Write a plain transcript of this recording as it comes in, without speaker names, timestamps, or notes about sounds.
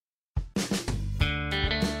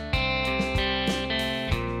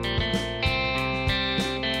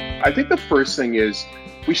I think the first thing is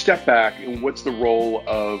we step back and what's the role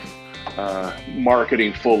of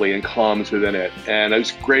marketing fully and comms within it. And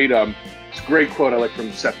it's a great quote I like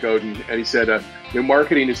from Seth Godin, and he said,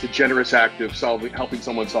 "Marketing is the generous act of helping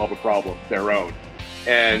someone solve a problem, their own."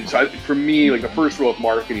 And so, for me, like the first rule of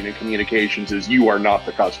marketing and communications is you are not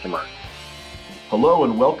the customer. Hello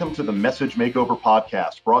and welcome to the Message Makeover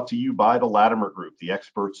podcast, brought to you by the Latimer Group, the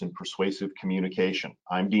experts in persuasive communication.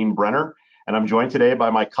 I'm Dean Brenner, and I'm joined today by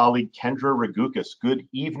my colleague, Kendra Ragukas. Good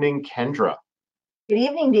evening, Kendra. Good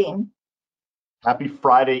evening, Dean. Happy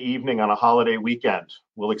Friday evening on a holiday weekend.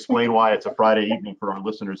 We'll explain why it's a Friday evening for our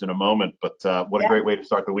listeners in a moment, but what a great way to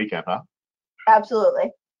start the weekend, huh?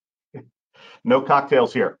 Absolutely. No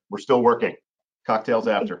cocktails here. We're still working. Cocktails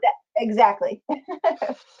after. Exactly.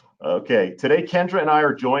 Okay, today Kendra and I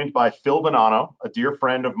are joined by Phil Bonanno, a dear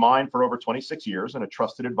friend of mine for over 26 years and a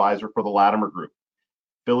trusted advisor for the Latimer Group.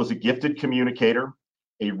 Phil is a gifted communicator,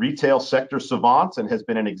 a retail sector savant, and has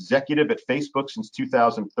been an executive at Facebook since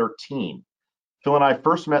 2013. Phil and I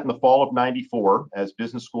first met in the fall of '94 as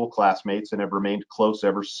business school classmates and have remained close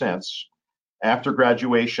ever since. After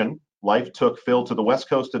graduation, life took Phil to the west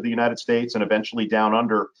coast of the United States and eventually down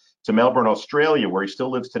under to Melbourne, Australia, where he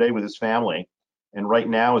still lives today with his family, and right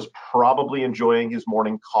now is probably enjoying his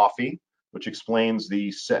morning coffee, which explains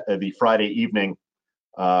the Friday evening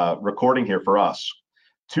recording here for us.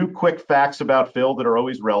 Two quick facts about Phil that are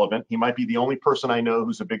always relevant. He might be the only person I know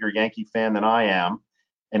who's a bigger Yankee fan than I am,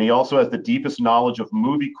 and he also has the deepest knowledge of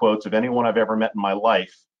movie quotes of anyone I've ever met in my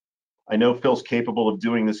life. I know Phil's capable of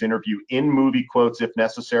doing this interview in movie quotes if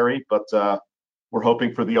necessary, but we're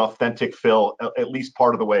hoping for the authentic Phil at least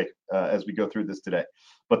part of the way as we go through this today.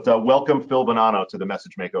 But welcome, Phil Bonanno, to the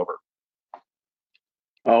Message Makeover.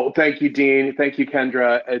 Oh, thank you, Dean. Thank you,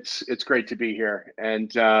 Kendra. It's great to be here. And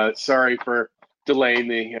sorry for delaying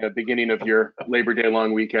the beginning of your Labor Day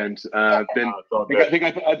long weekend. I think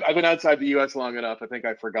I've been outside the U.S. long enough. I think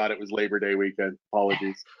I forgot it was Labor Day weekend.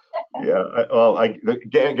 Apologies. Yeah, I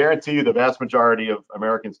guarantee you the vast majority of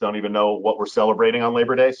Americans don't even know what we're celebrating on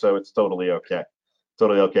Labor Day, so it's totally okay.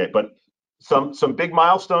 Totally okay. But some big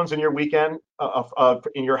milestones in your weekend,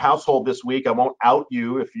 in your household this week. I won't out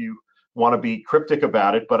you if you want to be cryptic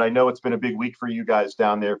about it, but I know it's been a big week for you guys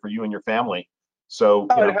down there, for you and your family. So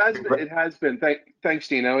it has been. Thanks,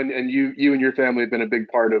 Dino, and you and your family have been a big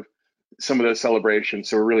part of some of those celebrations.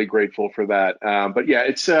 So we're really grateful for that. But yeah,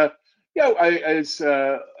 it's as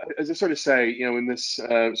I sort of say, in this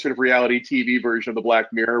sort of reality TV version of the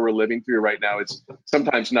Black Mirror we're living through right now, it's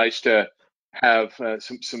sometimes nice to have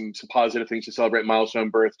some positive things to celebrate, milestone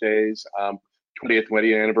birthdays, 20th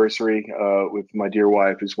wedding anniversary with my dear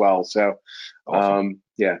wife as well. So awesome.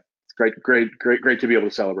 Yeah, it's great to be able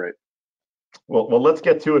to celebrate. Well, let's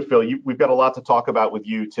get to it, Phil. We've got a lot to talk about with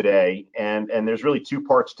you today, and there's really two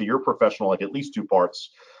parts to your professional life, at least two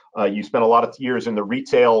parts. You spent a lot of years in the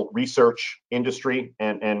retail research industry,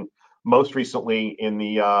 and most recently in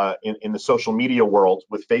the social media world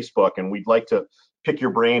with Facebook. And we'd like to pick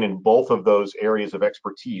your brain in both of those areas of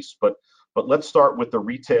expertise. But let's start with the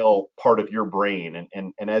retail part of your brain.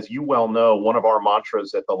 And as you well know, one of our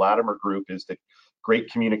mantras at the Latimer Group is that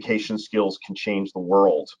great communication skills can change the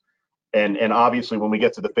world. And obviously, when we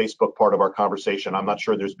get to the Facebook part of our conversation, I'm not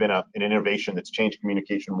sure there's been an innovation that's changed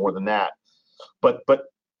communication more than that. But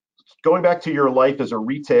going back to your life as a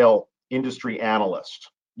retail industry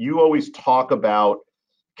analyst, you always talk about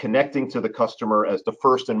connecting to the customer as the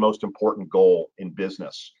first and most important goal in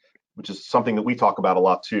business, which is something that we talk about a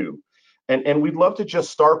lot too. And we'd love to just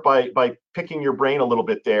start by picking your brain a little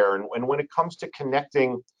bit there. And when it comes to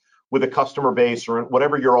connecting with a customer base or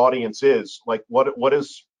whatever your audience is, like what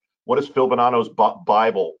does Phil Bonanno's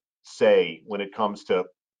Bible say when it comes to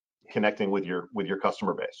connecting with your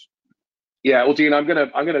customer base? Yeah, well, Dean, I'm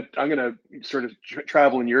gonna sort of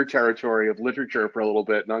travel in your territory of literature for a little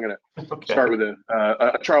bit, and I'm gonna start with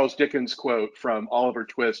a Charles Dickens quote from Oliver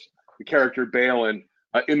Twist, the character Balin.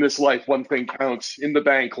 In this life, one thing counts. In the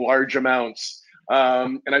bank, large amounts.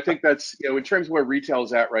 And I think that's in terms of where retail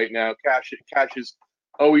is at right now. Cash has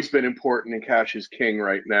always been important, and cash is king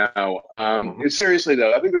right now. Seriously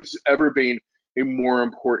though, I think there's ever been a more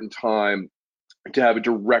important time to have a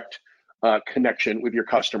direct connection with your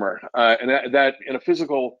customer, and that in a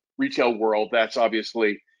physical retail world, that's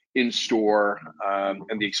obviously in store,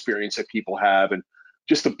 and the experience that people have, and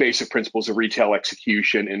just the basic principles of retail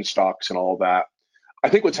execution in stocks and all of that. I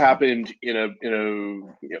think what's happened in a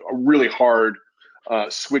really hard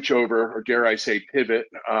switch over, or dare I say pivot,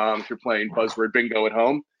 if you're playing buzzword bingo at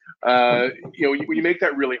home, when you make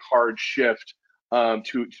that really hard shift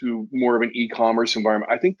to more of an e-commerce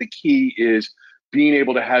environment, I think the key is being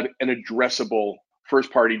able to have an addressable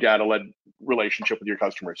first-party data-led relationship with your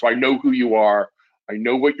customer. So I know who you are, I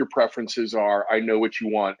know what your preferences are, I know what you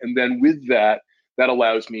want, and then with that, that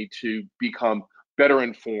allows me to become better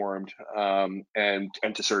informed and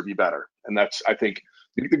to serve you better. And that's, I think,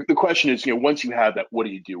 the question is, once you have that, what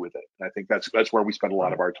do you do with it? And I think that's where we spend a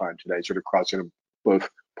lot of our time today, sort of crossing both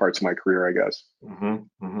parts of my career, I guess.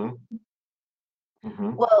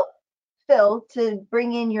 Well, Phil, to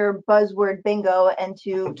bring in your buzzword bingo and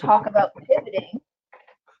to talk about pivoting,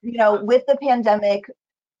 with the pandemic,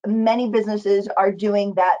 many businesses are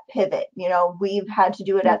doing that pivot. We've had to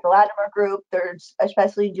do it at the Latimer Group. There's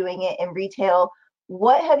especially doing it in retail.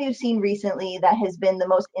 What have you seen recently that has been the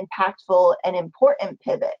most impactful and important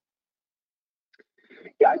pivot?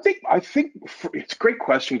 Yeah, I think it's a great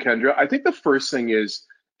question, Kendra. I think the first thing is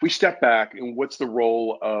if we step back and what's the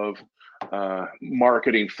role of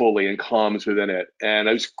marketing fully and comms within it. And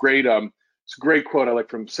it's great. It's a great quote I like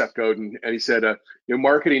from Seth Godin, and he said,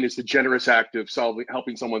 "Marketing is the generous act of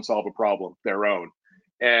helping someone solve a problem, their own."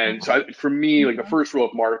 And so, for me, like the first rule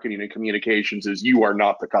of marketing and communications is you are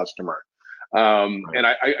not the customer. And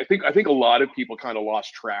I think a lot of people kind of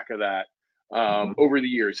lost track of that over the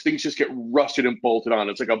years. Things just get rusted and bolted on.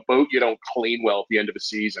 It's like a boat you don't clean well at the end of a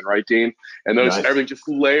season, right, Dean? And everything just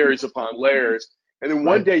layers upon layers. And then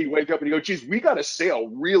one day you wake up and you go, geez, we got to sail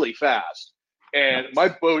really fast. And my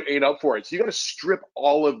boat ain't up for it. So you got to strip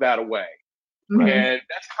all of that away. And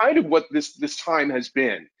that's kind of what this time has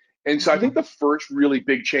been. And so I think the first really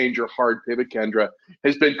big change or hard pivot, Kendra,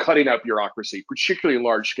 has been cutting out bureaucracy, particularly in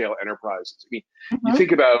large scale enterprises. I mean, you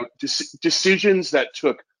think about decisions that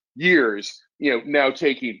took years, now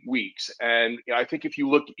taking weeks. And I think if you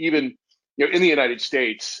look even, in the United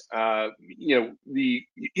States, the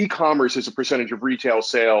e-commerce as a percentage of retail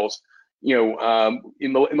sales, in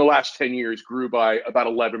the last 10 years grew by about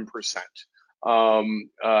 11%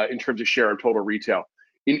 in terms of share of total retail.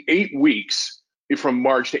 In 8 weeks, from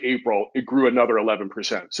March to April, it grew another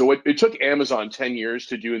 11%. So it took Amazon 10 years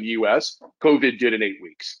to do in the US. COVID did in 8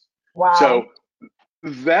 weeks. Wow. So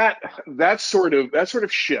that sort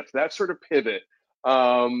of shift, that sort of pivot,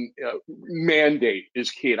 mandate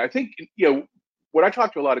is key. And I think what I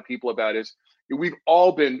talk to a lot of people about is we've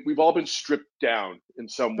all been stripped down in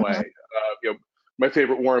some way. My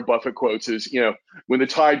favorite Warren Buffett quotes is, when the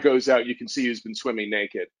tide goes out, you can see who's been swimming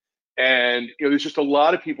naked. And there's just a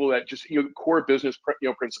lot of people that just core business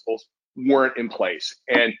principles weren't in place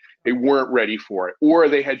and they weren't ready for it, or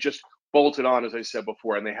they had just bolted on, as I said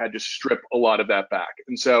before, and they had to strip a lot of that back.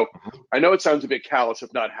 And so I know it sounds a bit callous,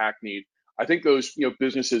 if not hackneyed. I think those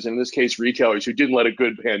businesses, and in this case retailers, who didn't let a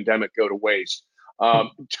good pandemic go to waste,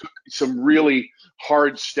 took some really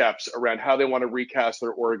hard steps around how they want to recast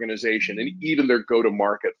their organization and even their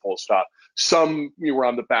go-to-market, full stop. Some were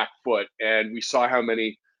on the back foot, and we saw how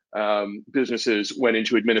many businesses went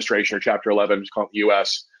into administration or Chapter 11, it's called the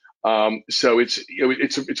U.S. So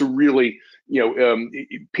it's a really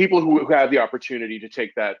people who have the opportunity to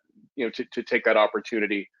take that to take that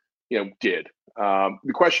opportunity did.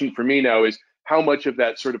 The question for me now is how much of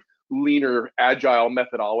that sort of leaner, agile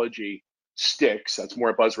methodology sticks. That's more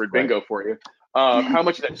a buzzword bingo for you. How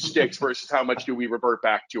much of that sticks versus how much do we revert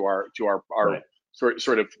back to our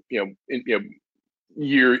sort of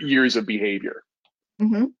years of behavior.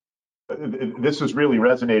 This is really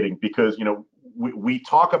resonating because we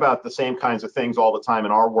talk about the same kinds of things all the time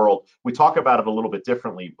in our world. We talk about it a little bit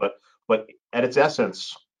differently, but at its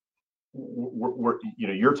essence,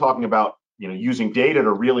 you're talking about using data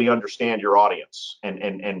to really understand your audience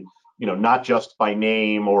and not just by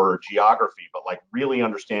name or geography, but like really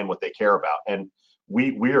understand what they care about. And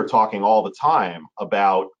we are talking all the time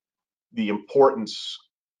about the importance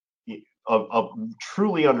of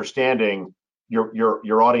truly understanding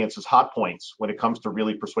your audience's hot points when it comes to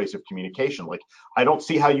really persuasive communication. Like, I don't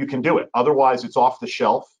see how you can do it. Otherwise, it's off the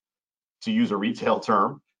shelf, to use a retail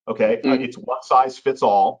term. Okay, it's one size fits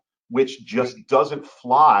all, which just doesn't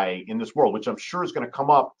fly in this world, which I'm sure is going to come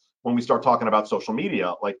up when we start talking about social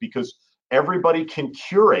media, because everybody can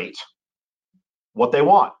curate what they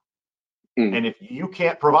want. And if you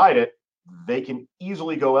can't provide it, they can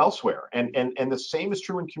easily go elsewhere. And the same is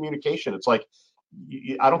true in communication. It's like,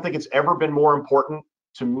 I don't think it's ever been more important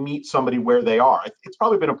to meet somebody where they are. It's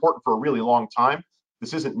probably been important for a really long time.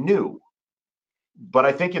 This isn't new, but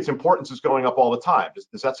I think its importance is going up all the time.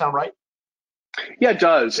 Does that sound right? Yeah, it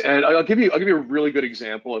does. And I'll give you a really good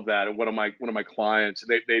example of that. And one of my clients,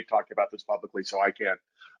 they've talked about this publicly, so I can.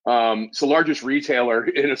 It's the largest retailer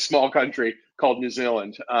in a small country called New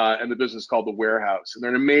Zealand, and the business is called The Warehouse. And they're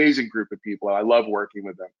an amazing group of people. And I love working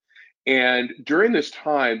with them. And during this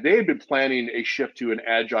time, they had been planning a shift to an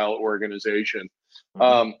agile organization.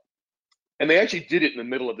 And And they actually did it in the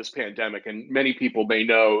middle of this pandemic. And many people may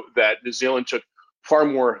know that New Zealand took far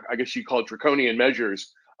more, I guess you call it draconian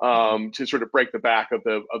measures, to sort of break the back of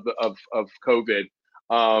of COVID.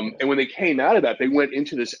 And when they came out of that, they went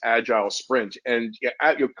into this agile sprint, and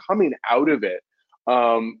coming out of it,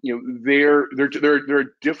 they're a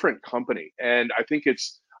different company, and I think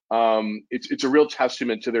it's a real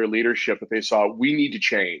testament to their leadership that they saw we need to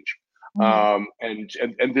change.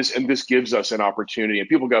 And this gives us an opportunity. And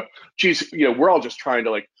people go, geez, we're all just trying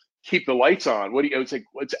to like keep the lights on. What do you? It's like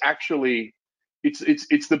it's actually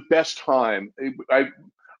it's the best time.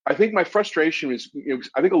 I think my frustration is,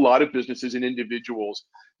 I think a lot of businesses and individuals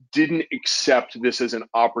didn't accept this as an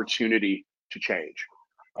opportunity to change.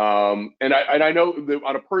 And I know that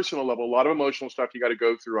on a personal level, a lot of emotional stuff you got to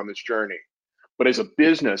go through on this journey. But as a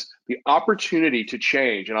business, the opportunity to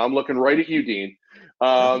change, and I'm looking right at you, Dean,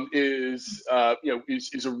 is a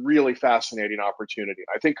really fascinating opportunity.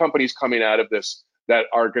 I think companies coming out of this that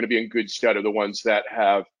are going to be in good stead are the ones that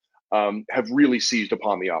have really seized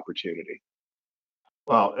upon the opportunity.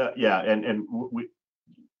 Well, yeah, and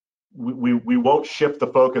we won't shift the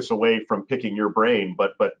focus away from picking your brain,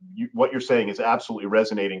 but what you're saying is absolutely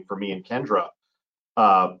resonating for me and Kendra.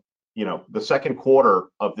 The second quarter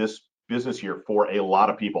of this business year for a lot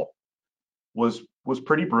of people was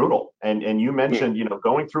pretty brutal, and you mentioned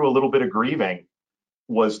going through a little bit of grieving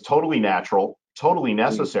was totally natural, totally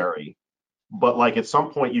necessary, but like at some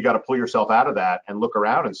point you got to pull yourself out of that and look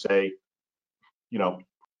around and say,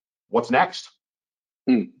 what's next?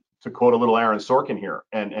 To quote a little Aaron Sorkin here,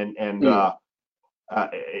 if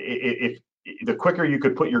the quicker you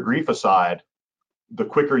could put your grief aside, the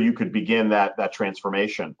quicker you could begin that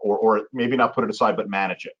transformation, or maybe not put it aside, but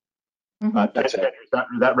manage it. Is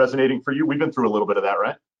that resonating for you? We've been through a little bit of that,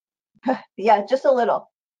 right? Yeah, just a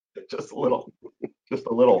little. Just a little.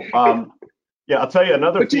 Yeah, I'll tell you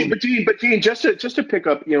another thing. But Dean, just to pick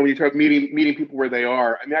up, when you talk meeting people where they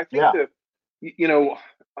are. I mean, I think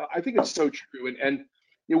I think it's so true, and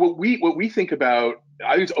what we think about.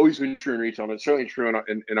 I think it's always been true in retail, and it's certainly true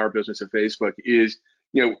in our business at Facebook. Is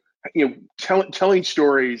telling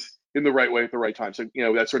stories in the right way at the right time. So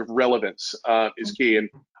that sort of relevance is key. And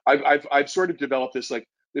I've sort of developed this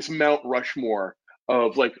Mount Rushmore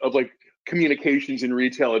of communications and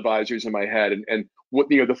retail advisors in my head, and what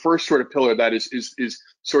the first sort of pillar of that is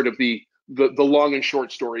sort of the long and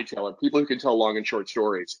short storyteller, people who can tell long and short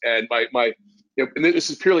stories. And and this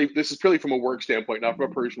is purely from a work standpoint, not from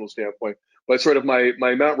a personal standpoint, but sort of my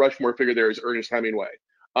Mount Rushmore figure there is Ernest Hemingway.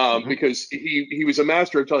 Because he was a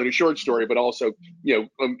master of telling a short story, but also,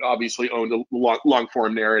 obviously owned a long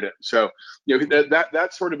form narrative. So,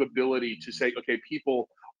 that sort of ability to say, okay, people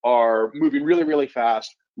are moving really, really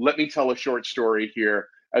fast. Let me tell a short story here,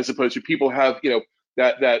 as opposed to people have,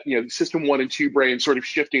 that system 1 and 2 brain sort of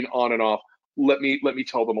shifting on and off. Let me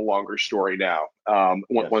tell them a longer story now.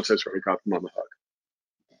 Once I sort of got them on the hook.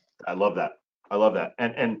 I love that.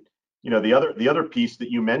 And the other piece that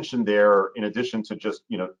you mentioned there, in addition to just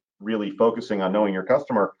really focusing on knowing your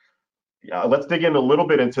customer, let's dig in a little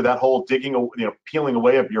bit into that whole peeling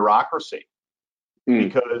away of bureaucracy,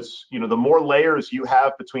 because the more layers you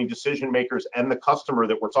have between decision makers and the customer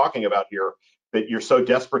that we're talking about here, that you're so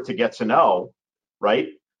desperate to get to know, right?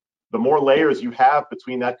 The more layers you have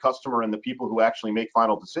between that customer and the people who actually make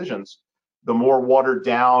final decisions, the more watered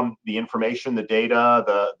down the information, the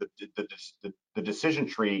data, the decision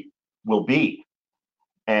tree will be.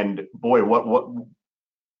 And boy, what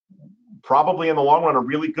probably in the long run a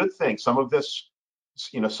really good thing. Some of this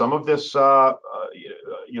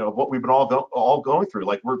what we've been all going through,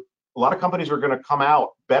 like a lot of companies are going to come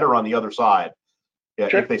out better on the other side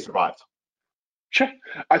if they survived. Sure,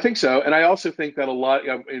 I think so, and I also think that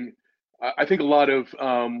I think a lot of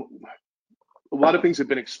things have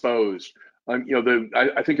been exposed.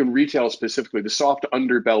 I think in retail specifically, the soft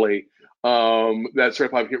underbelly that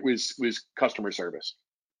sort of here was customer service.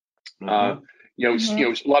 A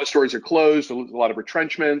lot of stores are closed, a lot of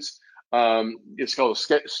retrenchments,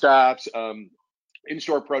 staffs,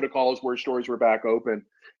 in-store protocols where stores were back open,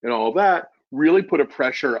 and all of that really put a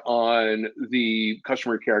pressure on the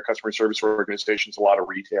customer care, customer service organizations, a lot of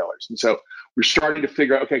retailers. And so we're starting to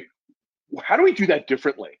figure out, okay, how do we do that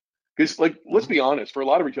differently? Because let's be honest, for a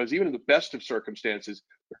lot of retailers, even in the best of circumstances,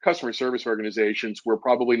 their customer service organizations were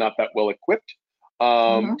probably not that well equipped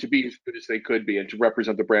to be as good as they could be and to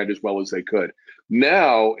represent the brand as well as they could.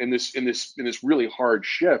 Now, in this really hard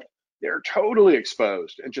shift, they're totally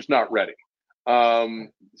exposed and just not ready.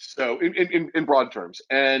 So in broad terms,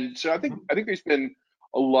 and so I think there's been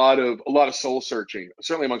a lot of soul searching,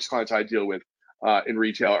 certainly amongst clients I deal with in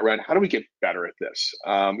retail, around how do we get better at this?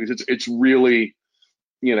 Because it's really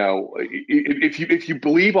if you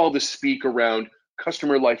believe all the speak around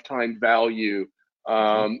customer lifetime value,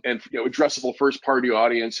 and addressable first party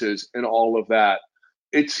audiences and all of that,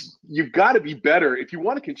 you've got to be better if you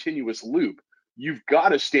want a continuous loop. You've got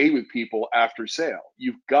to stay with people after sale.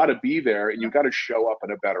 You've got to be there, and you've got to show up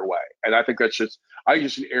in a better way. And I think that's just an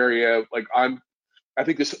area like I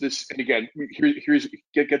think this and again, here's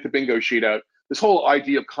get the bingo sheet out. This whole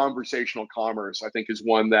idea of conversational commerce, I think, is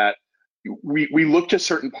one that we look to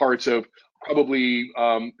certain parts of probably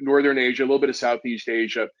Northern Asia, a little bit of Southeast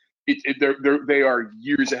Asia. They are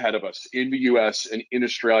years ahead of us in the U.S. and in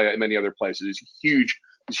Australia and many other places.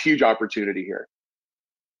 There's huge opportunity here.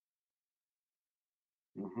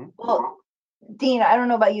 Well, Dean, I don't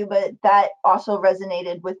know about you, but that also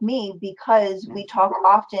resonated with me because we talk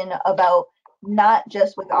often about not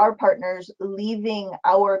just with our partners leaving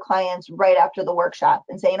our clients right after the workshop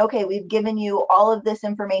and saying, okay, we've given you all of this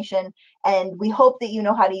information and we hope that you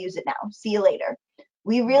know how to use it now. See you later.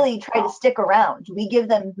 We really try to stick around. We give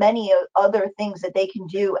them many other things that they can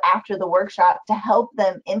do after the workshop to help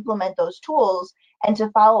them implement those tools and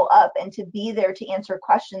to follow up and to be there to answer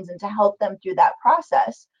questions and to help them through that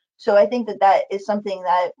process. So I think that is something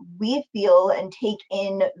that we feel and take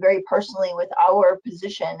in very personally with our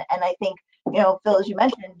position. And I think, Phil, as you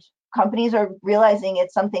mentioned, companies are realizing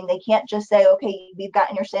it's something they can't just say, okay, we've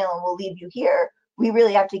gotten your sale and we'll leave you here. We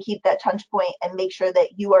really have to keep that touch point and make sure that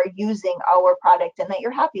you are using our product and that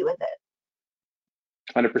you're happy with it.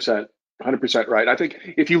 100% right. I think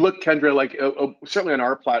if you look, Kendra, like certainly on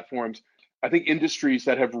our platforms, I think industries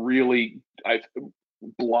that have really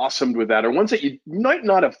blossomed with that are ones that you might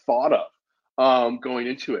not have thought of going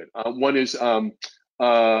into it. One is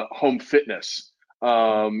home fitness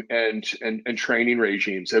and training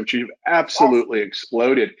regimes, which have absolutely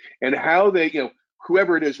exploded, and how they,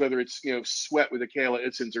 whoever it is, whether it's Sweat with Akela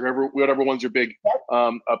Itsins or whatever ones are big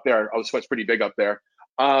up there. Oh, Sweat's pretty big up there.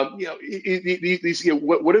 These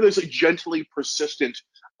what are those gently persistent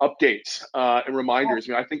updates and reminders?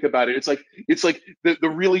 I think about it. It's like the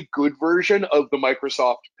really good version of the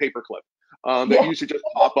Microsoft paperclip. That used to just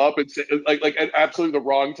pop up and say, like at absolutely the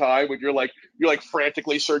wrong time when you're like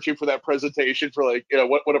frantically searching for that presentation for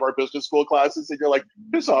one of our business school classes, and you're like,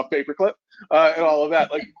 piss off paperclip and all of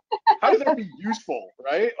that. Like, how does that be useful,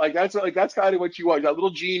 right? That's kind of what you want. That little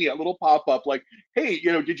genie, a little pop up, like, hey,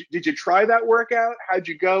 did you try that workout? How'd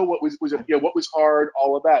you go? What was it? What was hard?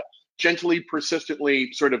 All of that, gently,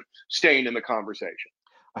 persistently, sort of staying in the conversation.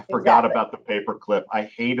 I forgot about the paperclip. I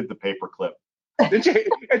hated the paperclip. and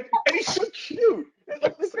he's so cute.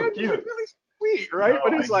 It's so cute. Really sweet, right? No,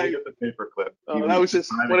 but it's I hated the paperclip. That was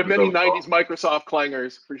just one of many '90s Microsoft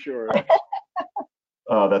clangers for sure.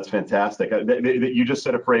 Oh, that's fantastic. You just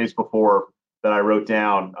said a phrase before that I wrote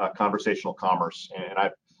down: conversational commerce,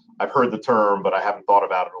 and I've heard the term, but I haven't thought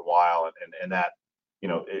about it in a while. And that,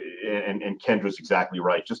 and Kendra's exactly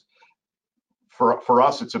right. Just for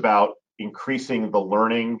us, it's about increasing the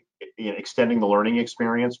learning, extending the learning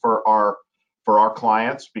experience for our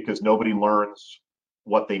clients, because nobody learns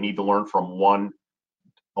what they need to learn from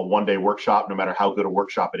a one-day workshop, no matter how good a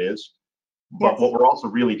workshop it is. But what we're also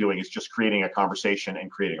really doing is just creating a conversation and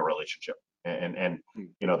creating a relationship. And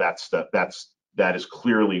that is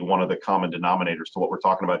clearly one of the common denominators to what we're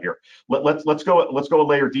talking about here. Let's go a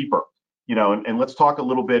layer deeper, and let's talk a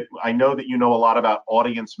little bit. I know that you know a lot about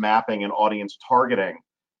audience mapping and audience targeting,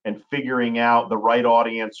 and figuring out the right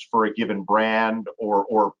audience for a given brand,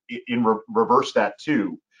 or reverse that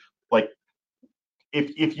too. Like,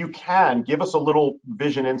 if you can give us a little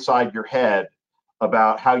vision inside your head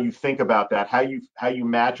about how you think about that, how you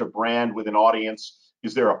match a brand with an audience.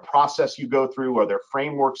 Is there a process you go through? Are there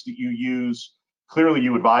frameworks that you use? Clearly,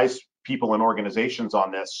 you advise people and organizations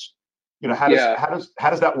on this. How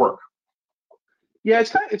does that work? Yeah,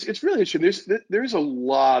 it's really interesting. There's a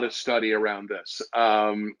lot of study around this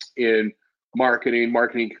in marketing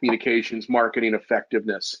communications, marketing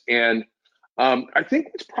effectiveness, and I think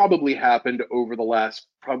what's probably happened over the last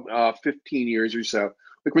 15 years or so,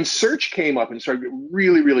 like when search came up and started getting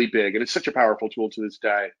really, really big, and it's such a powerful tool to this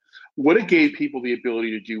day, what it gave people the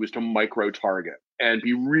ability to do was to micro target and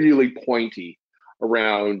be really pointy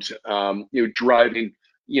around, driving,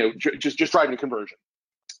 just driving conversion.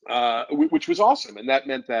 Which was awesome. And that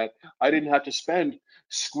meant that I didn't have to spend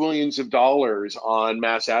squillions of dollars on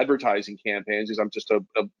mass advertising campaigns, because I'm just a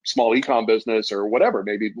small e-com business or whatever,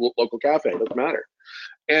 maybe local cafe, doesn't matter.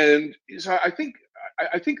 And so I think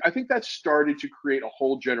that started to create a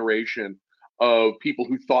whole generation of people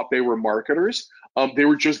who thought they were marketers. They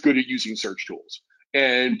were just good at using search tools.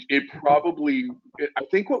 And I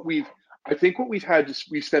think what we've I think what we've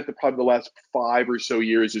spent probably the last 5 or so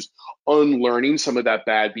years is unlearning some of that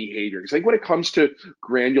bad behavior. 'Cause I think when it comes to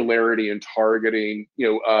granularity and targeting,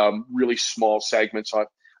 really small segments on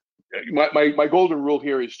my golden rule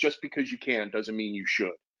here is just because you can doesn't mean you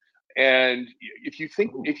should. And if you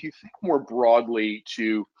think more broadly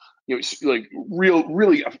to like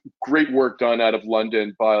really great work done out of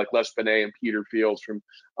London by like Les Binet and Peter Fields from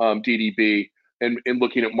DDB and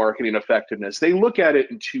looking at marketing effectiveness, they look at it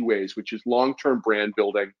in two ways, which is long-term brand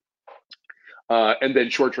building and then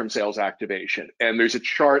short-term sales activation. And there's a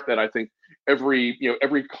chart that I think every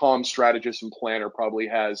comm strategist and planner probably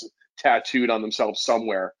has tattooed on themselves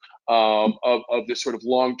somewhere of this sort of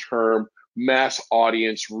long-term mass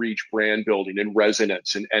audience reach brand building and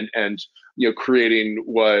resonance and creating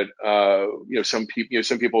what some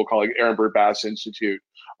people call, like Aaron Bird Bass Institute,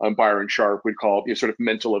 Byron Sharp would call sort of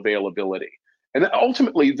mental availability. And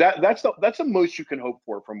ultimately that's the most you can hope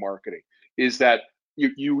for from marketing, is that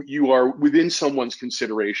you are within someone's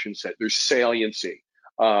consideration set. There's saliency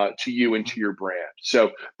to you and to your brand.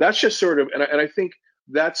 So that's just sort of, and I think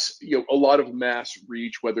that's a lot of mass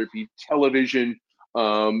reach, whether it be television,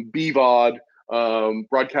 BVOD,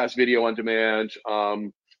 broadcast video on demand,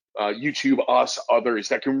 YouTube, us, others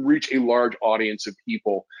that can reach a large audience of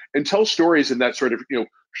people and tell stories in that sort of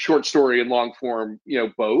short story and long form,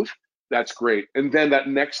 both. That's great. And then that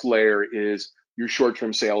next layer is your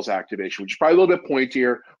short-term sales activation, which is probably a little bit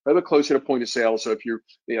pointier, a little bit closer to point of sale. So if you're,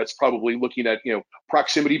 it's probably looking at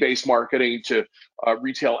proximity-based marketing to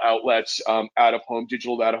retail outlets, out of home,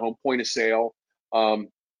 digital out of home, point of sale.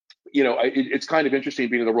 It's kind of interesting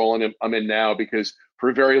being in the role I'm in now, because for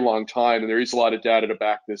a very long time, and there is a lot of data to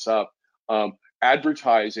back this up,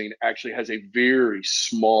 advertising actually has a very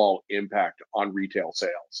small impact on retail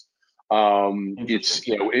sales. It's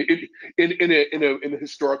in a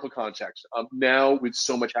historical context. Now with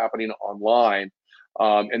so much happening online,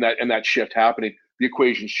 and that shift happening, the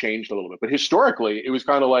equation's changed a little bit. But historically, it was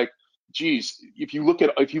kind of like, geez, if you look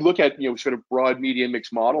at sort of broad media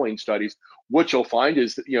mix modeling studies, what you'll find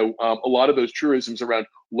is that a lot of those truisms around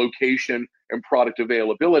location and product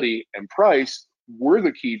availability and price were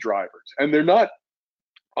the key drivers, and they're not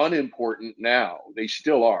unimportant now. They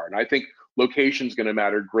still are, and I think location is going to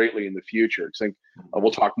matter greatly in the future. I think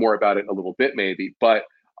we'll talk more about it in a little bit maybe, but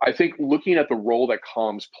I think looking at the role that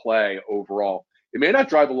comms play overall, it may not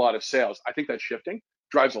drive a lot of sales. I think that shifting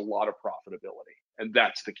drives a lot of profitability, and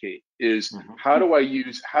that's the key. Is how do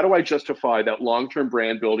I justify that long-term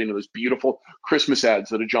brand building of those beautiful Christmas ads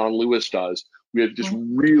that a John Lewis does with just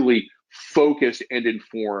really focused and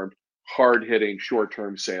informed, hard-hitting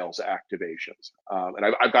short-term sales activations,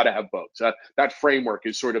 and I've got to have both. So that framework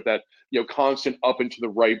is sort of that constant up and to the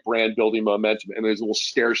right brand building momentum, and there's little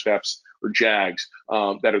stair steps or jags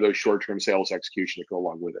that are those short-term sales execution that go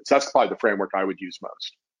along with it. So that's probably the framework I would use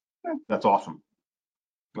most. That's awesome.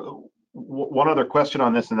 One other question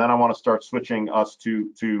on this, and then I want to start switching us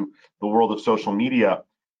to the world of social media.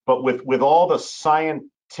 But with all the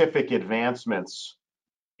scientific advancements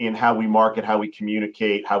in how we market, how we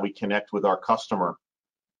communicate, how we connect with our customer,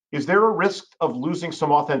 is there a risk of losing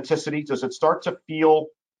some authenticity? Does it start to feel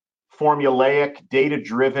formulaic,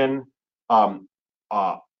 data-driven,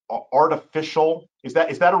 artificial? Is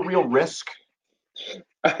that a real risk?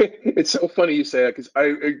 It's so funny you say that, because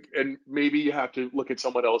and maybe you have to look at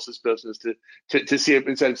someone else's business to see it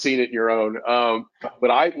instead of seeing it in your own.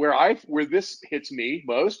 But where this hits me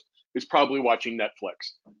most is probably watching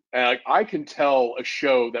Netflix, and I can tell a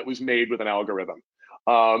show that was made with an algorithm,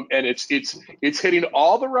 and it's hitting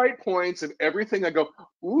all the right points and everything. I go,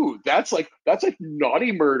 ooh, that's like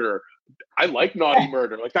naughty murder. I like naughty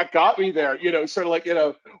murder. Like, that got me there. Sort of like,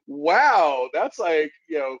 wow, that's like,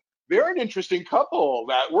 they're an interesting couple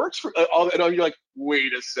that works for all. And you're like,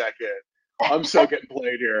 wait a second, I'm so getting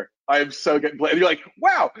played here. I am so getting played. And you're like,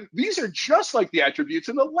 wow, these are just like the attributes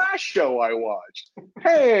in the last show I watched.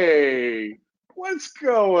 Hey, what's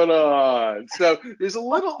going on? So there's a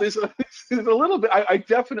little bit. I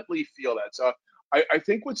definitely feel that. So I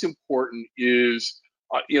think what's important is,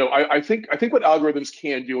 I think what algorithms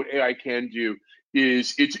can do, what AI can do,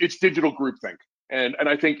 is it's digital groupthink. And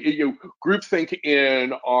I think groupthink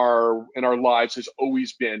in our lives has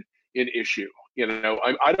always been an issue.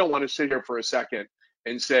 I don't want to sit here for a second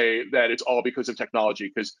and say that it's all because of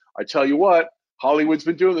technology, because I tell you what, Hollywood's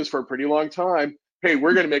been doing this for a pretty long time. Hey,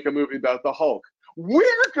 we're going to make a movie about the Hulk.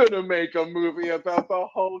 We're going to make a movie about the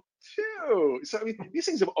Hulk too. So I mean, these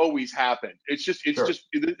things have always happened. This is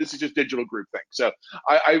just digital groupthink. So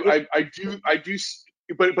I do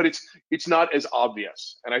but it's not as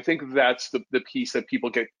obvious, and I think that's the piece that people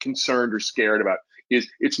get concerned or scared about. Is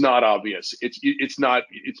it's not obvious. It's not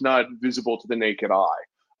visible to the naked eye,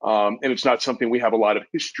 and it's not something we have a lot of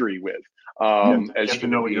history with. You As have to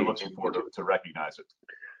know what you're beings. looking for to recognize it.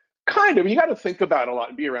 Kind of, you got to think about it a lot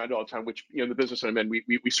and be around all the time, which, the business I'm in,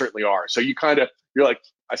 we certainly are. So you're like,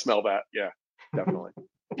 I smell that. Yeah, definitely.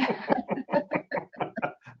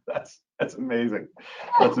 That's amazing.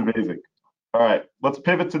 That's amazing. All right, let's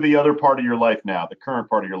pivot to the other part of your life now, the current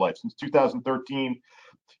part of your life. Since 2013,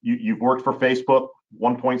 you've worked for Facebook,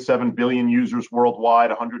 1.7 billion users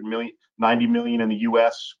worldwide, 100 million, 90 million in the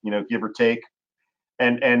US, give or take.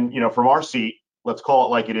 And from our seat, let's call it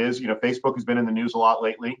like it is. Facebook has been in the news a lot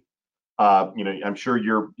lately. I'm sure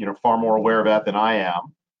you're far more aware of that than I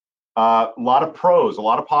am. A lot of pros, a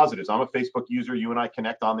lot of positives. I'm a Facebook user. You and I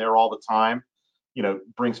connect on there all the time.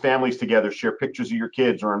 Brings families together, share pictures of your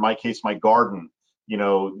kids, or in my case, my garden.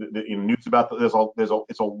 The news about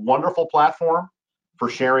it's a wonderful platform for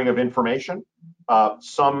sharing of information.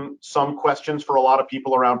 Some questions for a lot of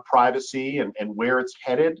people around privacy and where it's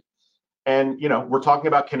headed. And we're talking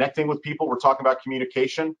about connecting with people. We're talking about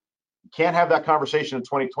communication. You can't have that conversation in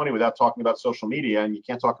 2020 without talking about social media, and you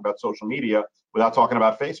can't talk about social media without talking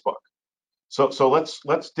about Facebook. So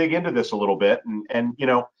let's dig into this a little bit and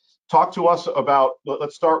talk to us about.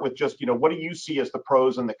 Let's start with just what do you see as the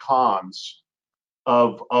pros and the cons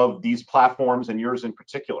of these platforms and yours in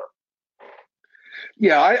particular?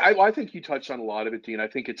 Yeah, I think you touched on a lot of it, Dean. I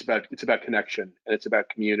think it's about connection and it's about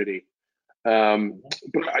community. But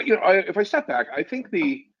if I step back, I think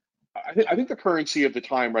the currency of the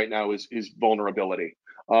time right now is vulnerability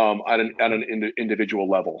on an individual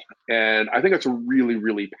level, and I think that's a really,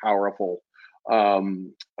 really powerful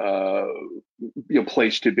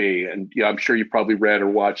place to be. And I'm sure you probably read or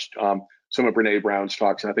watched some of Brene Brown's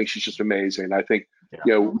talks, and I think she's just amazing. I think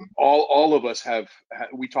all of us have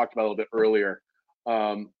we talked about it a little bit earlier,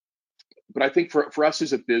 but I think for us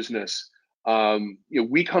as a business,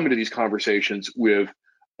 we come into these conversations with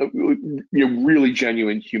really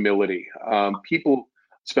genuine humility. People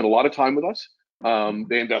spend a lot of time with us.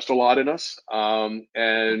 They invest a lot in us,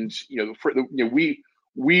 and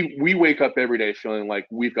we wake up every day feeling like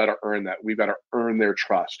we've got to earn that. We've got to earn their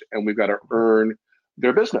trust, and we've got to earn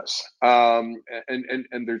their business and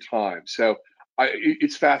their time. So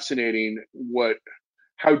it's fascinating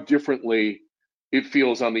how differently it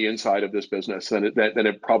feels on the inside of this business than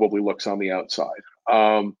it probably looks on the outside.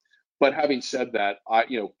 But having said that,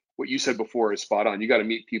 what you said before is spot on. You got to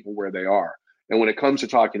meet people where they are. And when it comes to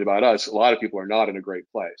talking about us, a lot of people are not in a great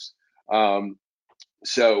place.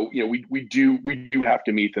 So we do have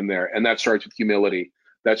to meet them there, and that starts with humility.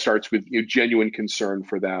 That starts with genuine concern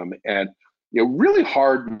for them, and really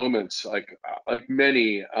hard moments like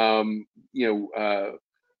many. The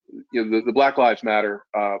Black Lives Matter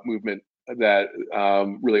movement that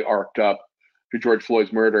really arced up to George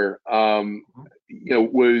Floyd's murder,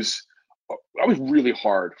 was really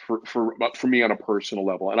hard for me on a personal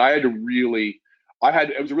level, and it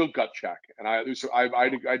was a real gut check, and I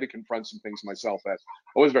had to confront some things myself that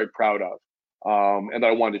I was very proud of, and that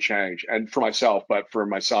I wanted to change, and for myself, but for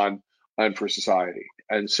my son and for society.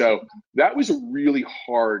 And so that was a really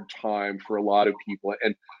hard time for a lot of people,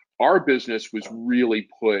 and our business was really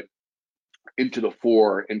put into the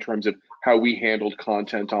fore in terms of how we handled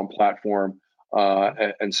content on platform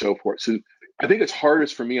and so forth. So I think it's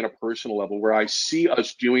hardest for me on a personal level where I see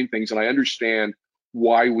us doing things and I understand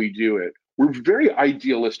why we do it. We're a very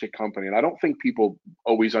idealistic company, and I don't think people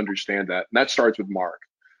always understand that. And that starts with Mark.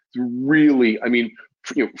 It's really,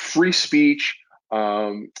 free speech is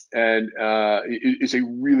a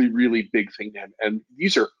really, really big thing to him. And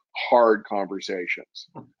these are hard conversations.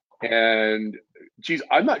 And geez,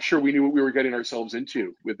 I'm not sure we knew what we were getting ourselves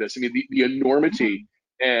into with this. The enormity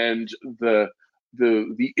and the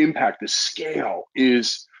impact, the scale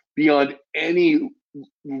is beyond any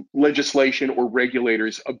legislation or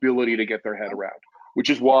regulators' ability to get their head around. Which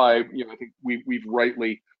is why I think we've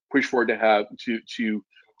rightly pushed forward to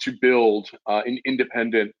build an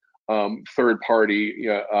independent third-party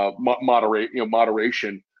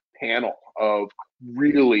moderation panel of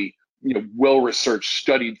really well-researched,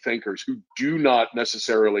 studied thinkers who do not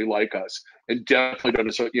necessarily like us and definitely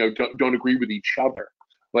don't agree with each other.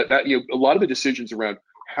 But that a lot of the decisions around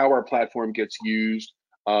how our platform gets used,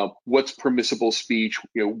 what's permissible speech,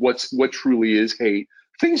 what truly is hate,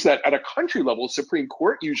 things that at a country level, the Supreme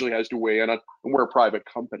Court usually has to weigh in on, and we're a private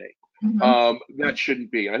company. That shouldn't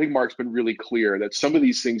be. And I think Mark's been really clear that some of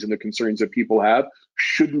these things and the concerns that people have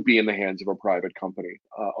shouldn't be in the hands of a private company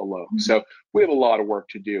alone. So we have a lot of work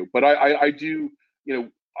to do. But I do,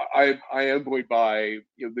 I am buoyed by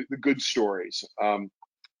the good stories.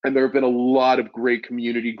 And there have been a lot of great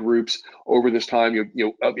community groups over this time.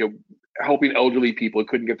 Helping elderly people who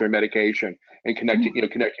couldn't get their medication and connecting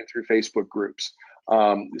through Facebook groups,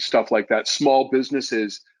 stuff like that. Small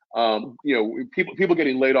businesses, people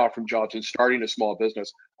getting laid off from jobs and starting a small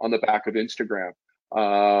business on the back of Instagram,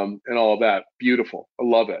 and all of that. Beautiful. I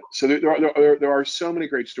love it. So there are so many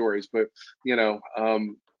great stories, but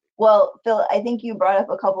Well, Phil, I think you brought up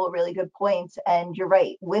a couple of really good points, and you're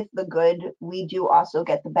right. With the good, we do also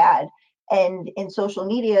get the bad. And in social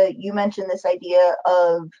media, you mentioned this idea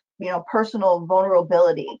of, personal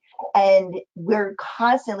vulnerability, and we're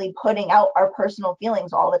constantly putting out our personal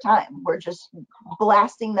feelings all the time. We're just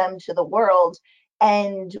blasting them to the world.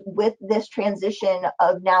 And with this transition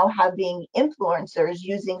of now having influencers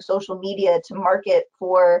using social media to market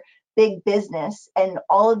for big business and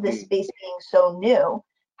all of this space being so new,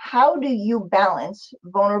 how do you balance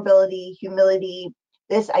vulnerability, humility,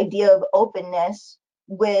 this idea of openness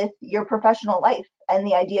with your professional life and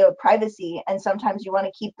the idea of privacy? And sometimes you want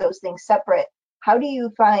to keep those things separate. How do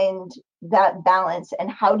you find that balance, and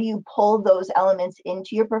how do you pull those elements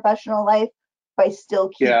into your professional life by still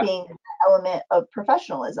keeping the element of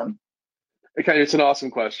professionalism? Okay, it's an awesome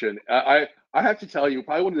question. I have to tell you,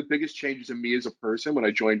 probably one of the biggest changes in me as a person when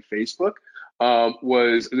I joined Facebook,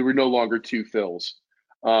 was there were no longer two Phils.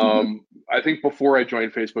 I think before I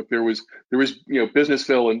joined Facebook, there was business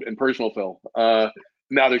Phil and personal Phil.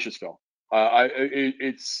 Now there's just Phil.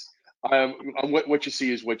 It's what you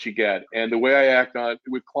see is what you get, and the way I act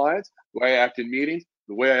with clients, the way I act in meetings,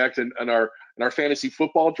 the way I act in our fantasy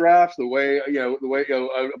football drafts, it's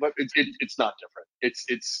not different.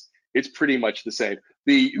 It's pretty much the same.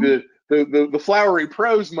 The flowery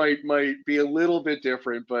prose might be a little bit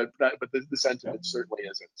different, but the sentiment certainly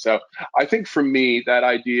isn't. So I think for me, that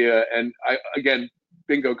idea, and again,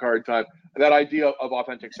 bingo card time, that idea of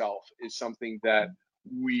authentic self is something that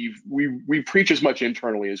we preach as much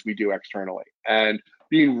internally as we do externally, and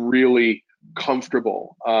being really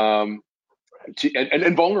comfortable, and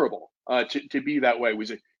vulnerable, to be that way was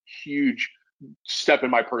a huge step in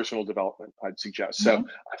my personal development, I'd suggest. So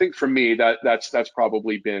I think for me, that's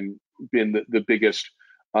probably been the biggest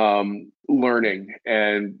learning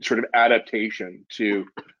and sort of adaptation to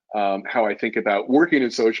how I think about working in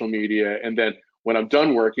social media. And then when I'm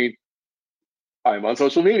done working, I'm on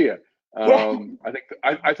social media.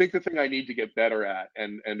 I think the thing I need to get better at,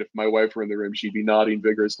 and if my wife were in the room, she'd be nodding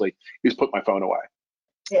vigorously, is put my phone away.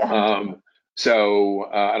 So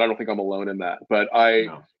and I don't think I'm alone in that. But a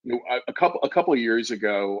couple of years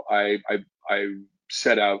ago, I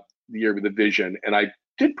set out the year with a vision, and I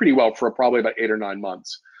did pretty well for probably about 8 or 9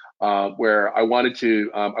 months, where I wanted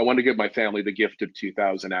to give my family the gift of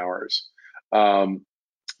 2,000 hours.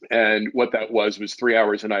 And what that was 3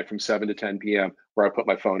 hours a night from 7 to 10 p.m. where I put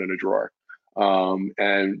my phone in a drawer,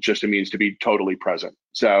 and just a means to be totally present.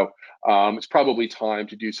 So it's probably time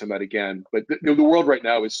to do some of that again. But the world right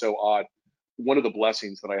now is so odd. One of the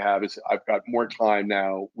blessings that I have is I've got more time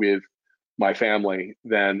now with my family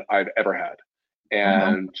than I've ever had.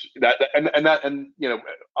 And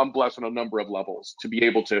I'm blessed on a number of levels to be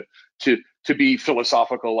able to be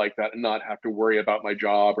philosophical like that and not have to worry about my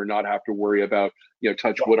job, or not have to worry about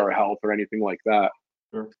touch wood, our health, or anything like that.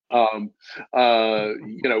 Sure.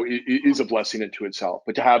 It is a blessing into itself.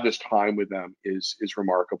 But to have this time with them is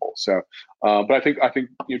remarkable. So, but I think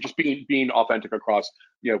just being authentic across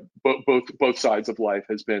both sides of life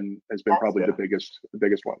has been probably the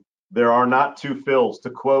biggest one. There are not two Phils, to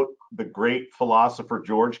quote the great philosopher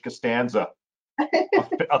George Costanza.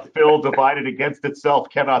 A Phil divided against itself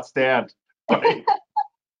cannot stand. Right?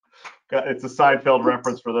 It's a Seinfeld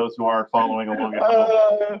reference for those who aren't following along at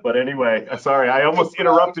home. But anyway, sorry, I almost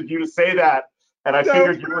interrupted you to say that, and I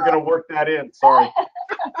figured you were going to work that in. Sorry.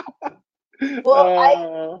 Well,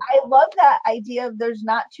 I love that idea of there's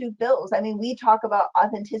not two Phils. I mean, we talk about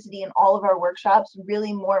authenticity in all of our workshops,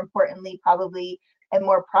 really more importantly, probably, and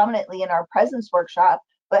more prominently in our presence workshop,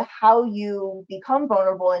 but how you become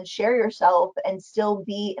vulnerable and share yourself and still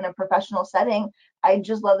be in a professional setting. I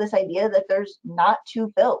just love this idea that there's not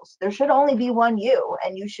two Phils. There should only be one you,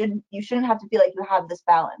 and you shouldn't have to feel like you have this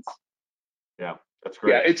balance. Yeah, that's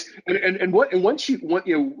great. Yeah, it's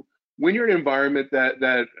when you're in an environment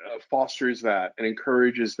that fosters that and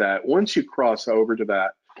encourages that, once you cross over to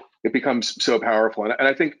that, it becomes so powerful. And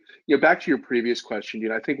I think back to your previous question,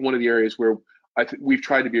 I think one of the areas where we've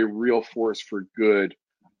tried to be a real force for good,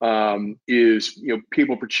 is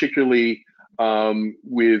people particularly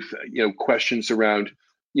with questions around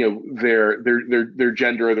their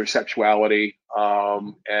gender or their sexuality,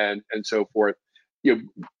 and so forth.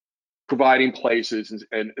 providing places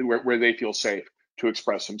and where they feel safe to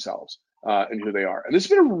express themselves and who they are. And this has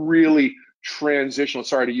been a really transitional,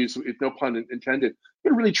 sorry to use, no pun intended,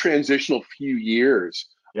 been a really transitional few years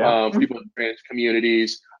for people in trans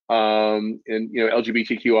communities and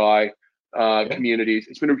LGBTQI communities.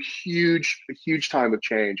 It's been a huge time of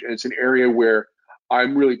change, and it's an area where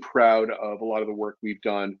I'm really proud of a lot of the work we've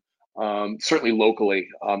done. Certainly locally,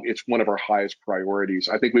 it's one of our highest priorities.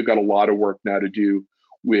 I think we've got a lot of work now to do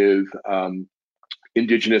with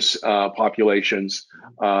indigenous populations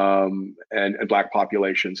and Black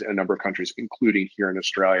populations in a number of countries, including here in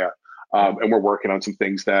Australia. And we're working on some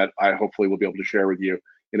things that I hopefully will be able to share with you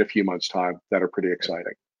in a few months' time that are pretty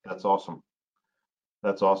exciting. That's awesome.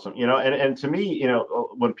 That's awesome. And to me,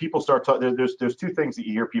 when people start talking, there's two things that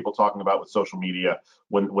you hear people talking about with social media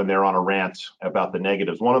when they're on a rant about the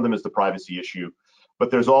negatives. One of them is the privacy issue, but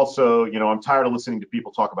there's also, I'm tired of listening to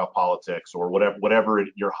people talk about politics or whatever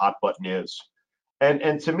your hot button is.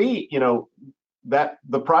 And to me, that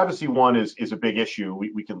the privacy one is a big issue.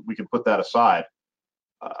 We can put that aside.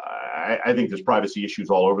 I think there's privacy issues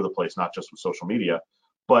all over the place, not just with social media,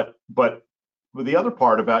 but the other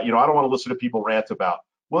part about, I don't want to listen to people rant about,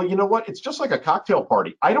 well, you know what? It's just like a cocktail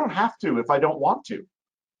party. I don't have to if I don't want to.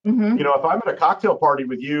 Mm-hmm. If I'm at a cocktail party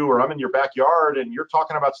with you or I'm in your backyard and you're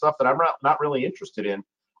talking about stuff that I'm not really interested in,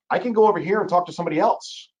 I can go over here and talk to somebody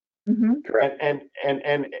else. Mm-hmm.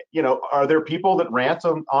 And are there people that rant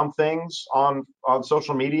on things on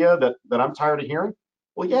social media that I'm tired of hearing?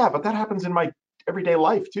 Well, yeah, but that happens in my everyday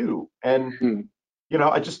life too. And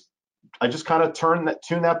I just kind of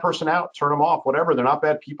tune that person out, turn them off, whatever. They're not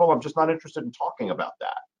bad people. I'm just not interested in talking about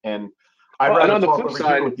that. And I'd rather talk over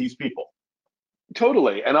here with these people.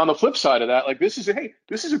 Totally. And on the flip side of that, like this is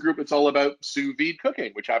a group that's all about sous vide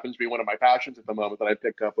cooking, which happens to be one of my passions at the moment that I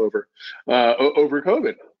picked up over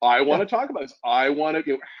COVID. I want to talk about this. I want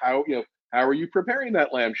to, how are you preparing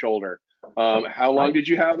that lamb shoulder? How long did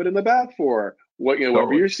you have it in the bath for? What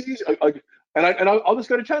were your seasons? I'll just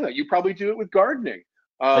go to China. You probably do it with gardening.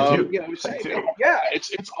 I do. Yeah,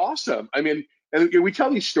 it's awesome. I mean, and we tell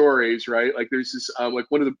these stories, right? Like there's this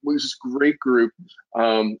there's this great group.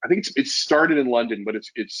 I think it started in London, but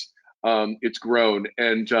it's grown,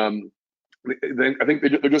 and I think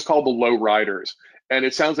they're just called the Low Riders, and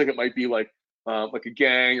it sounds like it might be like a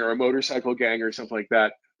gang or a motorcycle gang or something like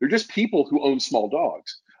that. They're just people who own small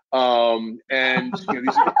dogs, and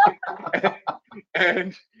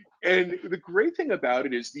and the great thing about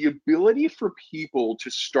it is the ability for people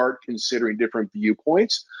to start considering different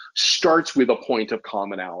viewpoints starts with a point of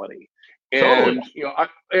commonality. And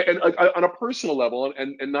on a personal level,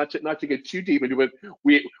 and not to get too deep into it,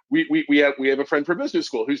 we have a friend from business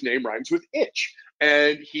school whose name rhymes with itch,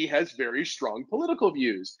 and he has very strong political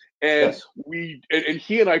views. And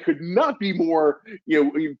he and I could not be more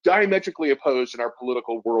diametrically opposed in our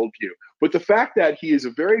political worldview. But the fact that he is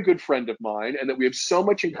a very good friend of mine and that we have so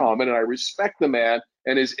much in common, and I respect the man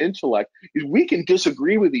and his intellect, is we can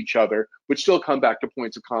disagree with each other, but still come back to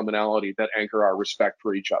points of commonality that anchor our respect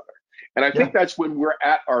for each other. And I think that's when we're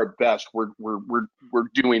at our best. We're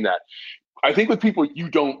doing that. I think with people you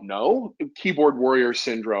don't know, keyboard warrior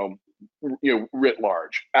syndrome, writ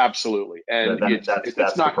large, absolutely. And it's not,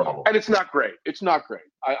 the problem. And it's not great. It's not great.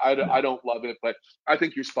 I don't love it, but I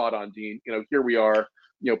think you're spot on, Dean. Here we are,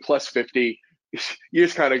 plus 50. You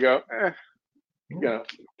just kind of go, who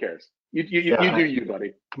cares? You do you,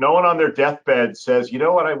 buddy. No one on their deathbed says, you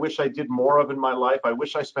know what I wish I did more of in my life? I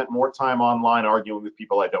wish I spent more time online arguing with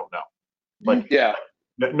people I don't know.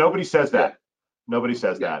 Nobody says that. Nobody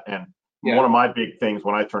says that. And one of my big things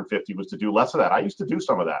when I turned 50 was to do less of that. I used to do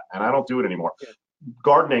some of that, and I don't do it anymore.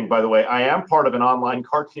 Gardening, by the way, I am part of an online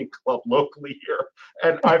gardening club locally here,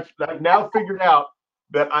 and I've now figured out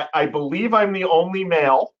that I believe I'm the only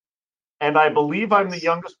male, and I believe I'm the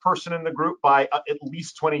youngest person in the group by at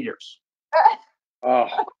least 20 years. Oh,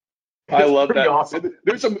 I love that. Awesome.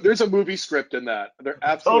 There's a movie script in that. There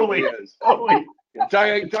absolutely is. Totally.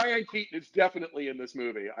 Diane Keaton is definitely in this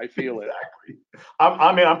movie. I feel it.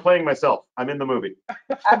 I'm playing myself. I'm in the movie.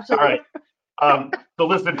 Absolutely. All right. So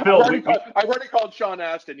listen, Phil. I've already called Sean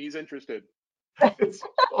Astin. He's interested.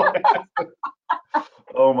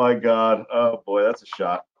 Oh my God. Oh boy, that's a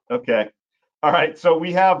shot. Okay. All right. So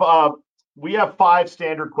we have 5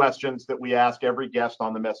 standard questions that we ask every guest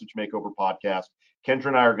on the Message Makeover podcast. Kendra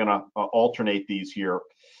and I are going to alternate these here.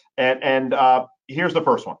 And here's the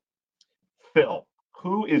first one. Phil,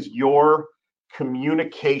 who is your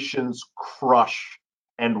communications crush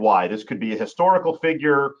and why? This could be a historical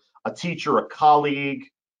figure, a teacher, a colleague,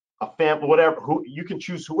 a family, whatever. Who you can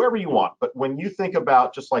choose whoever you want. But when you think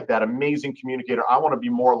about just like that amazing communicator, I want to be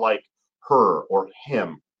more like her or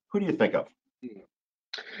him. Who do you think of?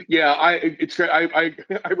 Yeah, it's great. I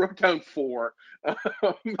wrote down four. I'm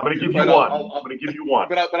going to give you But one. I'm going to give you one.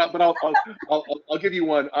 I'll give you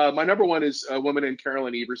one. My number one is a woman named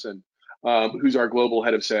Carolyn Everson, who's our global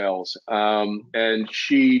head of sales, and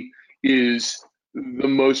she is the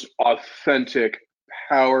most authentic,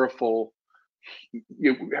 powerful,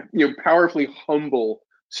 powerfully humble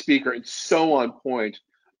speaker, and so on point.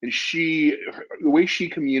 And the way she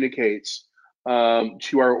communicates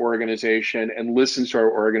to our organization and listens to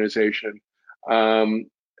our organization um,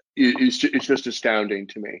 it's just astounding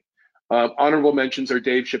to me. Honorable mentions are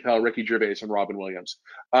Dave Chappelle, Ricky Gervais, and Robin Williams.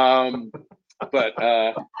 But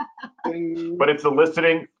it's the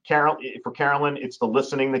listening, for Carolyn, it's the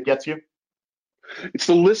listening that gets you. It's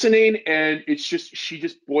the listening, and she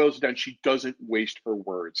just boils it down. She doesn't waste her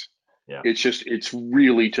words. Yeah. It's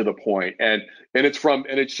really to the point, and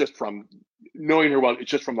it's just from knowing her well.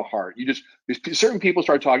 It's just from the heart. There's certain people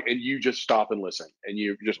start talking, and you just stop and listen, and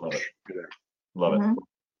you just Love it. You're there. Love it.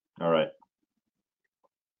 All right.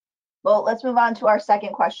 Well, let's move on to our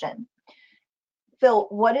second question. Phil,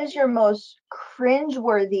 what is your most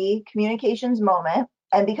cringeworthy communications moment?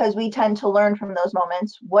 And because we tend to learn from those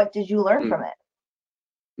moments, what did you learn from it?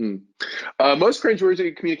 Most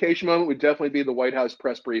cringeworthy communication moment would definitely be the White House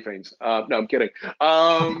press briefings. No, I'm kidding.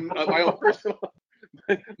 My own personal,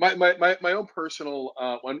 my own personal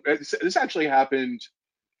one. This actually happened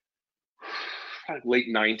late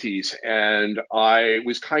 90s, and I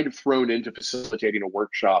was kind of thrown into facilitating a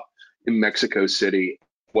workshop in Mexico City.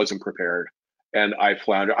 Wasn't prepared, and I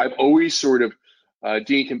floundered. I've always sort of,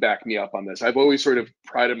 Dean can back me up on this. I've always sort of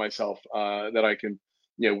prided myself that I can,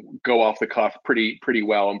 go off the cuff pretty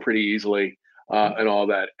well and pretty easily and all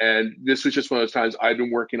that. And this was just one of those times. I'd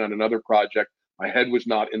been working on another project. My head was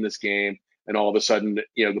not in this game. And all of a sudden,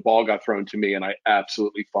 the ball got thrown to me and I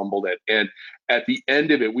absolutely fumbled it. And at the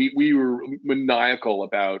end of it, we were maniacal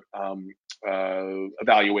about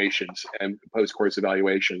evaluations and post-course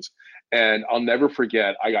evaluations. And I'll never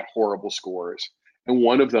forget, I got horrible scores. And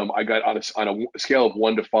one of them, I got on a scale of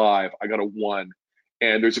 1 to 5, I got a 1.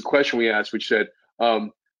 And there's a question we asked, which said,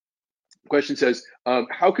 question says,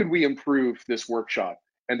 how could we improve this workshop?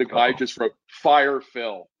 And the guy just wrote, fire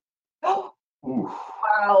Phil. Oh,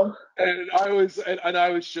 wow. And I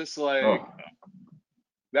was just like,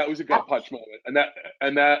 that was a gut punch moment.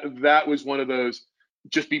 And that was one of those,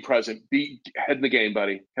 just be present, be head in the game,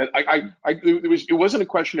 buddy. It wasn't a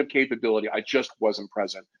question of capability. I just wasn't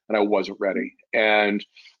present and I wasn't ready. And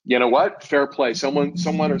you know what? Fair play. Someone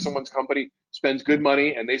or someone's company spends good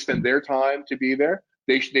money and they spend their time to be there.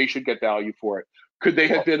 They should get value for it. Could they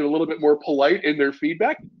have been a little bit more polite in their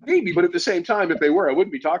feedback? Maybe, but at the same time, if they were, I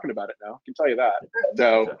wouldn't be talking about it now. I can tell you that.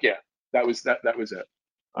 So yeah, that was it.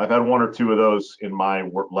 I've had one or two of those in my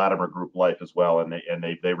Latimer Group life as well, and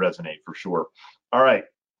they resonate for sure. All right,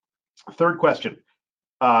 third question.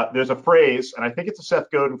 There's a phrase, and I think it's a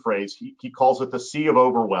Seth Godin phrase. He calls it the sea of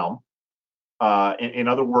overwhelm. In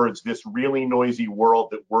other words, this really noisy world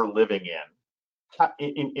that we're living in.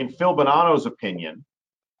 In Phil Bonanno's opinion,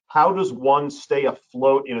 how does one stay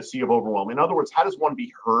afloat in a sea of overwhelm? In other words, how does one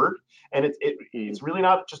be heard? And it's really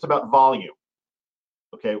not just about volume.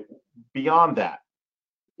 Okay, beyond that,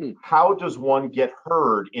 how does one get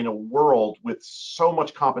heard in a world with so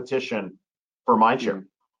much competition for mindshare?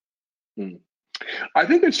 I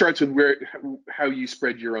think it starts with how you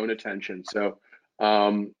spread your own attention. So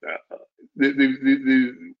one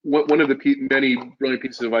of the many brilliant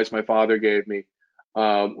pieces of advice my father gave me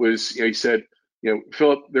was, he said,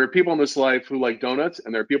 Philip, there are people in this life who like donuts,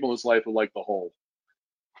 and there are people in this life who like the whole.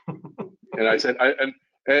 And I said,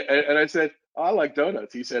 I said, I like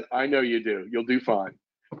donuts. He said, I know you do. You'll do fine.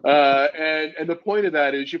 And the point of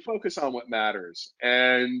that is you focus on what matters.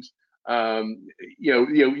 And and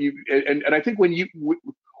I think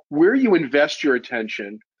where you invest your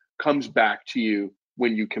attention comes back to you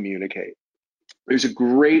when you communicate. There's a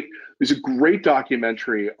great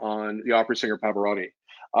documentary on the opera singer Pavarotti,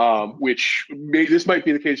 which this might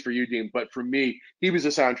be the case for you, Dean, but for me, he was the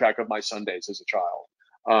soundtrack of my Sundays as a child.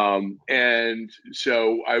 And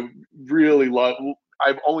so I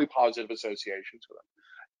have only positive associations with him.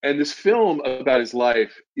 And this film about his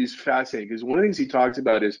life is fascinating because one of the things he talks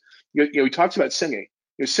about is, he talks about singing.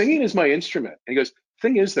 Singing is my instrument. And he goes,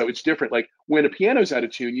 thing is though, it's different. Like when a piano's out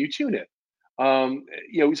of tune, you tune it.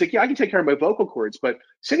 He's like, yeah, I can take care of my vocal cords, but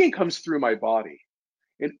singing comes through my body.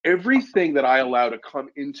 And everything that I allow to come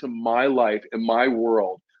into my life and my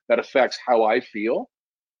world that affects how I feel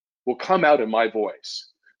will come out in my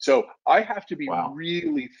voice. So I have to be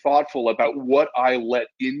really thoughtful about what I let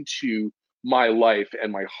into my life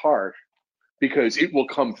and my heart, because it will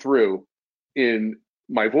come through in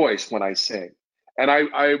my voice when I sing. And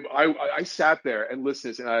I sat there and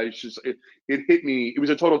listened, and it hit me. It was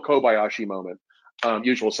a total Kobayashi moment.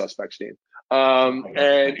 Usual Suspects team.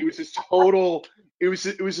 And it was this total. It was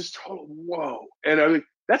this total whoa. And I was like,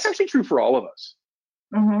 that's actually true for all of us.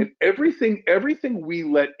 Mm-hmm. And everything we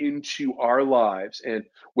let into our lives, and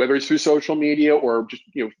whether it's through social media or just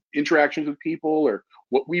interactions with people, or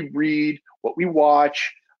what we read, what we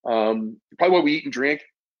watch, probably what we eat and drink,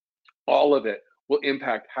 all of it will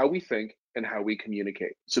impact how we think and how we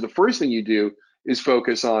communicate. So the first thing you do is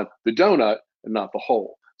focus on the donut and not the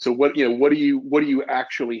hole. So what do you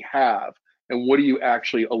actually have, and what are you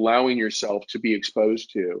actually allowing yourself to be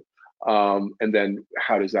exposed to, and then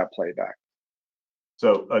how does that play back?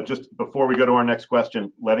 So just before we go to our next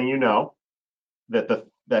question, letting you know that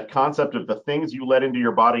that concept of the things you let into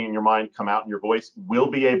your body and your mind come out in your voice will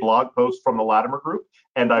be a blog post from the Latimer Group,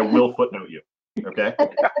 and I will footnote you. Okay.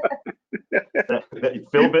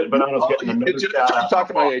 Phil Bonanno's getting another shout out. Talk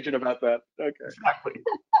to my agent about that. Okay. Exactly.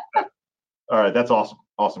 All right, that's awesome.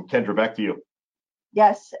 Awesome. Kendra, back to you.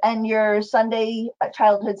 Yes, and your Sunday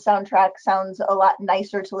childhood soundtrack sounds a lot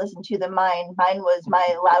nicer to listen to than mine. Mine was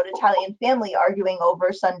my loud Italian family arguing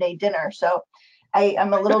over Sunday dinner, so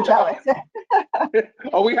I'm a little jealous.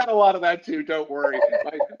 Oh, we had a lot of that too. Don't worry.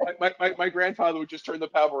 My grandfather would just turn the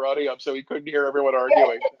Pavarotti up so he couldn't hear everyone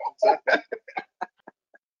arguing.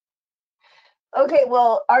 Okay,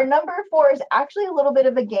 well, our number 4 is actually a little bit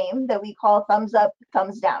of a game that we call thumbs up,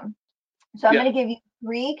 thumbs down. So I'm going to give you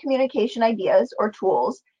 3 communication ideas or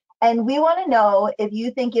tools, and we want to know if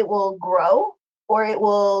you think it will grow or it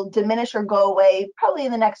will diminish or go away probably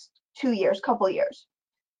in the next 2 years, couple years.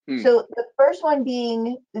 So the first one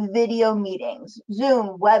being video meetings,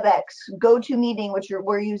 Zoom, WebEx, GoToMeeting, which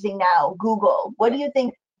we're using now, Google. What do you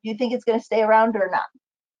think? Do you think it's going to stay around or not?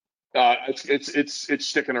 It's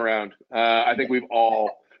sticking around. I think we've all.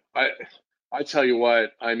 I tell you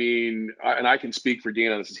what. I mean, and I can speak for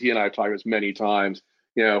Dean on this. He and I have talked this many times.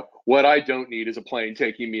 What I don't need is a plane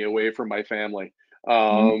taking me away from my family. Like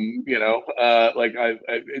I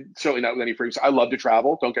certainly not with any freaks. I love to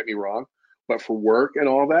travel. Don't get me wrong, but for work and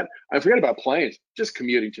all that, I forget about planes. Just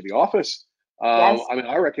commuting to the office. Yes. I mean,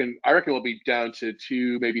 I reckon we'll be down to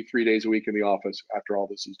 2, maybe 3 days a week in the office after all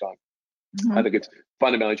this is done. I think it's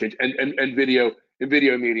fundamentally changed, and video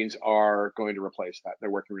meetings are going to replace that. They're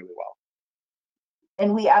working really well.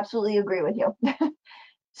 And we absolutely agree with you.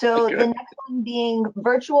 So the next one being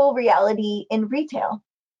virtual reality in retail.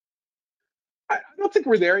 I don't think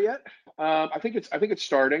we're there yet. I think it's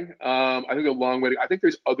starting. I think a long way. I think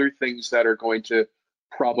there's other things that are going to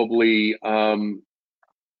probably there'll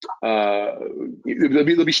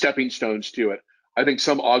be stepping stones to it. I think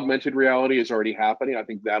some augmented reality is already happening. I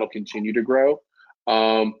think that'll continue to grow.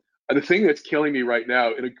 The thing that's killing me right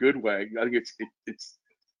now, in a good way, I think it's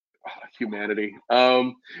humanity,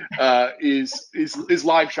 is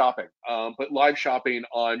live shopping, but live shopping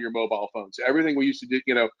on your mobile phones. Everything we used to do,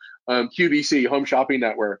 QVC, Home Shopping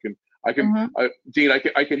Network, and I can, Dean,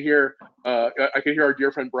 I can hear our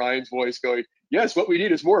dear friend Brian's voice going, yes, what we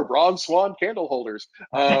need is more bronze swan candle holders.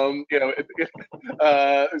 So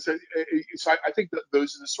I think that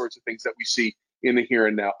those are the sorts of things that we see in the here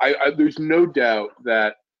and now. There's no doubt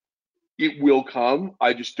that it will come.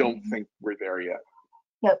 I just don't think we're there yet.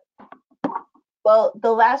 Yep. Well,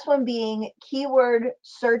 the last one being keyword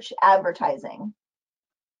search advertising.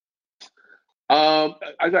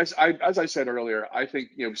 As I said earlier, I think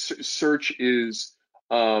search is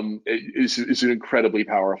an incredibly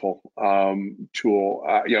powerful tool.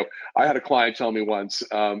 I had a client tell me once,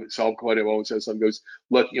 so I'll quote him. When says something, goes,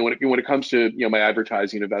 look, when it comes to my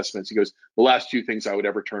advertising investments, he goes, the last 2 things I would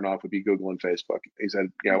ever turn off would be Google and Facebook. He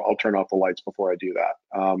said, I'll turn off the lights before I do that,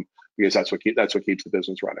 because that's what keeps the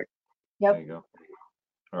business running. Yep. There you go.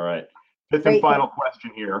 All right. Fifth and final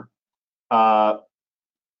question here.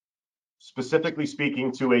 Specifically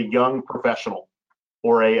speaking to a young professional,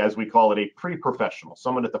 or as we call it, a pre-professional,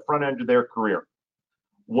 someone at the front end of their career,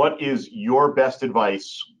 what is your best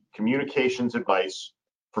advice, communications advice,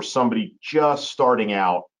 for somebody just starting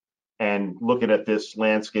out and looking at this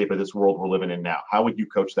landscape of this world we're living in now? How would you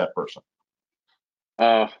coach that person?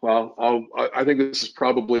 Well, I think this is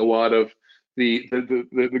probably a lot of the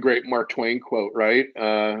great Mark Twain quote, right?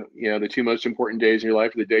 The 2 most important days in your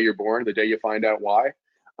life are the day you're born, the day you find out why.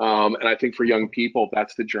 And I think for young people,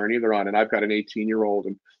 that's the journey they're on. And I've got an 18-year-old,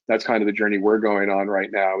 and that's kind of the journey we're going on right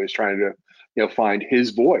now, is trying to find his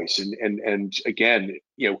voice, and again,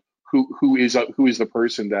 who is the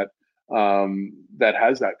person that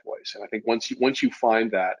has that voice. And I think once you find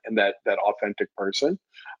that, and that authentic person,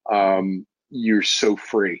 you're so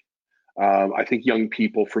free. I think young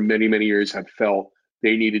people for many, many years have felt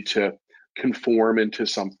they needed to conform into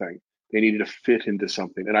something. They needed to fit into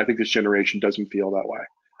something. And I think this generation doesn't feel that way.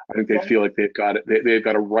 I think they feel like they've got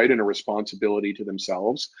a right and a responsibility to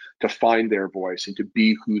themselves to find their voice and to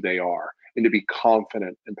be who they are and to be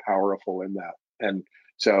confident and powerful in that. And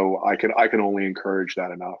so I can only encourage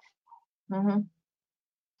that enough. Mm-hmm.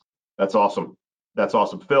 That's awesome. That's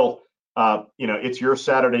awesome, Phil. It's your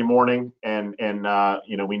Saturday morning, and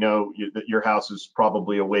we know that your house is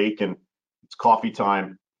probably awake and it's coffee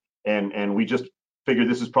time, and we just figured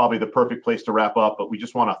this is probably the perfect place to wrap up. But we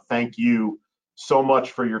just want to thank you so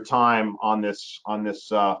much for your time on this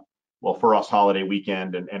for us, holiday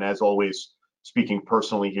weekend. And as always, speaking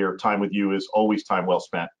personally here, time with you is always time well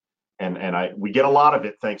spent. And we get a lot of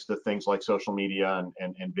it thanks to things like social media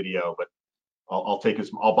and video. But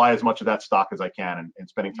I'll buy as much of that stock as I can, and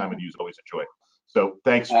spending time with you is always a joy. So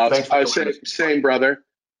thanks. Thanks for same, brother.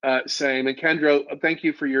 Same. And Kendra, thank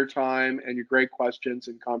you for your time and your great questions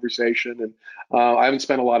and conversation. And I haven't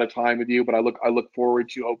spent a lot of time with you, but I look forward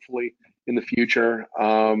to hopefully in the future.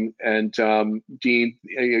 Dean,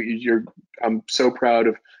 I'm so proud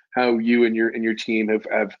of how you and your team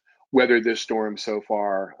have weathered this storm so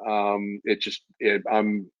far.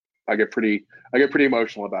 I get pretty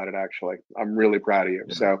emotional about it, actually. I'm really proud of you.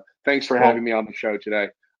 Yeah. So thanks for having me on the show today.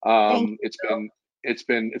 It's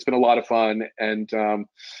been a lot of fun, and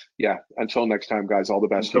until next time, guys, all the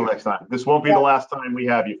best. Until next time. This won't be the last time we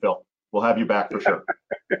have you, Phil. We'll have you back for sure.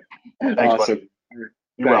 Thanks, awesome. buddy.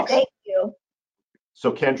 Be well. Thank you.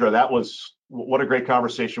 So Kendra, what a great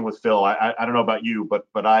conversation with Phil. I don't know about you,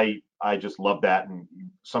 but I just love that, and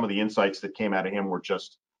some of the insights that came out of him were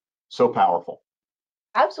just so powerful.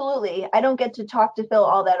 Absolutely. I don't get to talk to Phil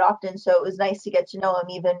all that often, so it was nice to get to know him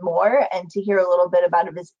even more and to hear a little bit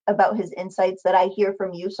about his insights that I hear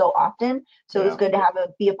from you so often. So It was good to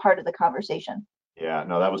be a part of the conversation. Yeah,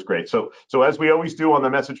 no, that was great. So as we always do on the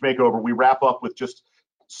Message Makeover, we wrap up with just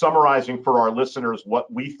summarizing for our listeners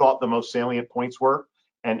what we thought the most salient points were.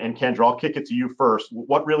 And Kendra, I'll kick it to you first.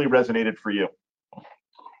 What really resonated for you?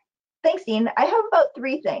 Thanks, Dean. I have about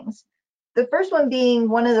 3 things. The first one being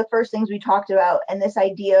one of the first things we talked about, and this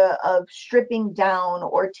idea of stripping down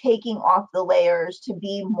or taking off the layers to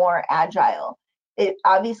be more agile. It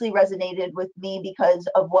obviously resonated with me because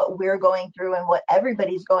of what we're going through and what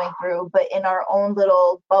everybody's going through, but in our own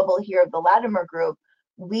little bubble here of the Latimer Group,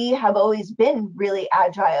 we have always been really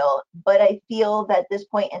agile, but I feel that this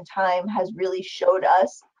point in time has really showed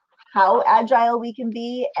us how agile we can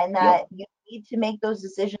be, and that you need to make those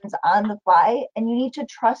decisions on the fly, and you need to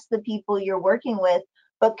trust the people you're working with,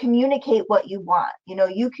 but communicate what you want.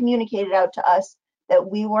 You communicated out to us that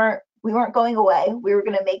we weren't going away. We were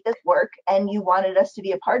going to make this work, and you wanted us to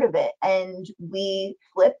be a part of it. And we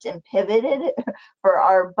flipped and pivoted for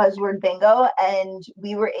our buzzword bingo, and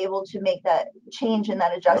we were able to make that change and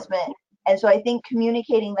that adjustment. And so I think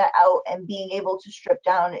communicating that out and being able to strip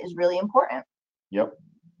down is really important. Yep.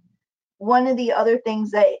 One of the other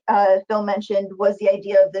things that Phil mentioned was the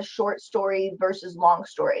idea of the short story versus long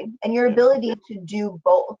story, and your ability to do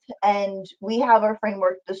both. And we have our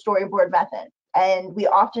framework, the storyboard method, and we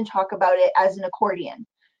often talk about it as an accordion.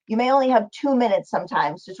 You may only have 2 minutes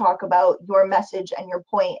sometimes to talk about your message and your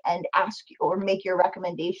point and ask or make your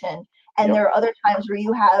recommendation. And there are other times where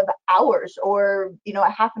you have hours, or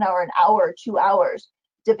a half an hour, an hour, 2 hours.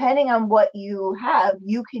 Depending on what you have,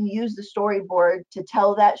 you can use the storyboard to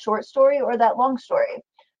tell that short story or that long story.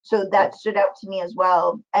 So that stood out to me as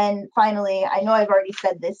well. And finally, I know I've already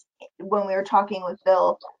said this when we were talking with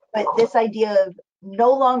Phil, but this idea of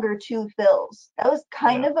no longer 2 Phils, that was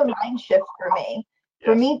kind of a mind shift for me.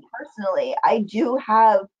 For me personally, I do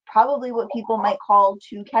have probably what people might call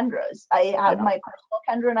 2 Kendras. I have my personal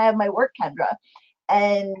Kendra and I have my work Kendra.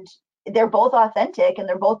 And they're both authentic and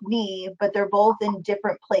they're both me, but they're both in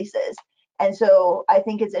different places. And so I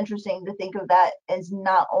think it's interesting to think of that as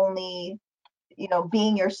not only,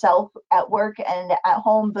 being yourself at work and at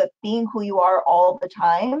home, but being who you are all the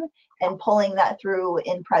time and pulling that through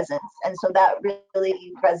in presence. And so that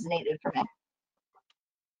really resonated for me.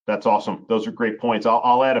 That's awesome. Those are great points.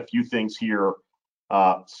 I'll add a few things here.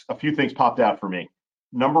 A few things popped out for me.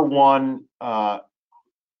 Number one,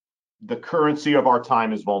 the currency of our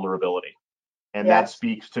time is vulnerability. And that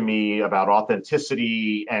speaks to me about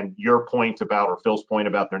authenticity, and your point about, or Phil's point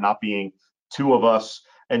about there not being 2 of us,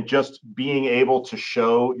 and just being able to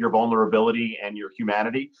show your vulnerability and your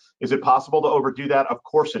humanity. Is it possible to overdo that? Of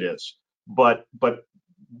course it is. But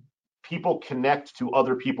people connect to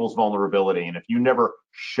other people's vulnerability. And if you never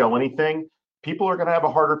show anything, people are going to have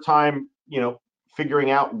a harder time,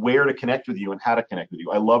 figuring out where to connect with you and how to connect with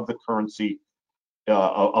you. I love the currency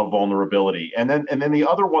of vulnerability. And then the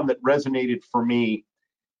other one that resonated for me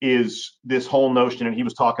is this whole notion, and he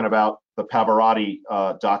was talking about the Pavarotti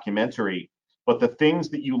documentary, but the things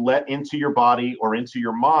that you let into your body or into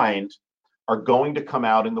your mind are going to come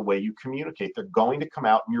out in the way you communicate. They're going to come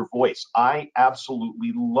out in your voice. I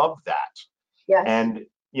absolutely love that. Yes. And,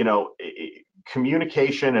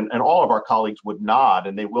 communication, and all of our colleagues would nod,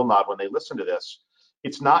 and they will nod when they listen to this.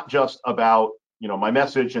 It's not just about, my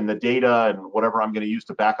message and the data and whatever I'm going to use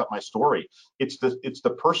to back up my story. It's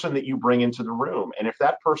the person that you bring into the room. And if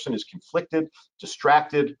that person is conflicted,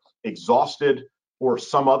 distracted, exhausted, or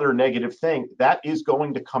some other negative thing, that is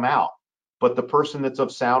going to come out. But the person that's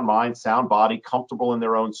of sound mind, sound body, comfortable in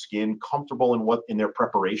their own skin, comfortable in their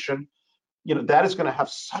preparation, that is going to have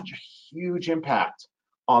such a huge impact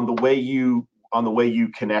on the way you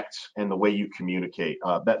connect and the way you communicate.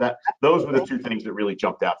 Those were the two things that really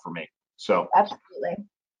jumped out for me. So absolutely.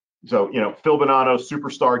 So Phil Bonanno,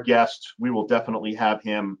 superstar guest. We will definitely have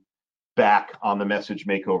him back on the Message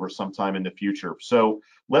Makeover sometime in the future. So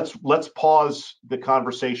let's pause the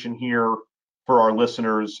conversation here for our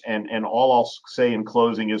listeners, and all I'll say in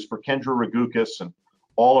closing is, for Kendra Ragukas and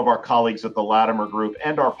all of our colleagues at the Latimer Group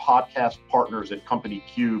and our podcast partners at Company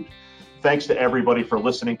Cubed, thanks to everybody for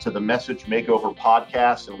listening to the Message Makeover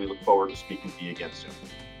podcast, and we look forward to speaking to you again soon.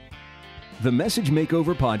 The Message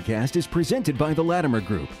Makeover podcast is presented by the Latimer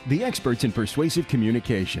Group, the experts in persuasive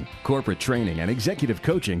communication, corporate training, and executive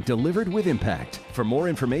coaching delivered with impact. For more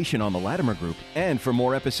information on the Latimer Group and for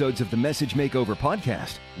more episodes of the Message Makeover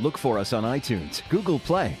podcast, look for us on iTunes, Google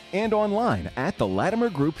Play, and online at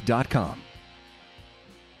thelatimergroup.com.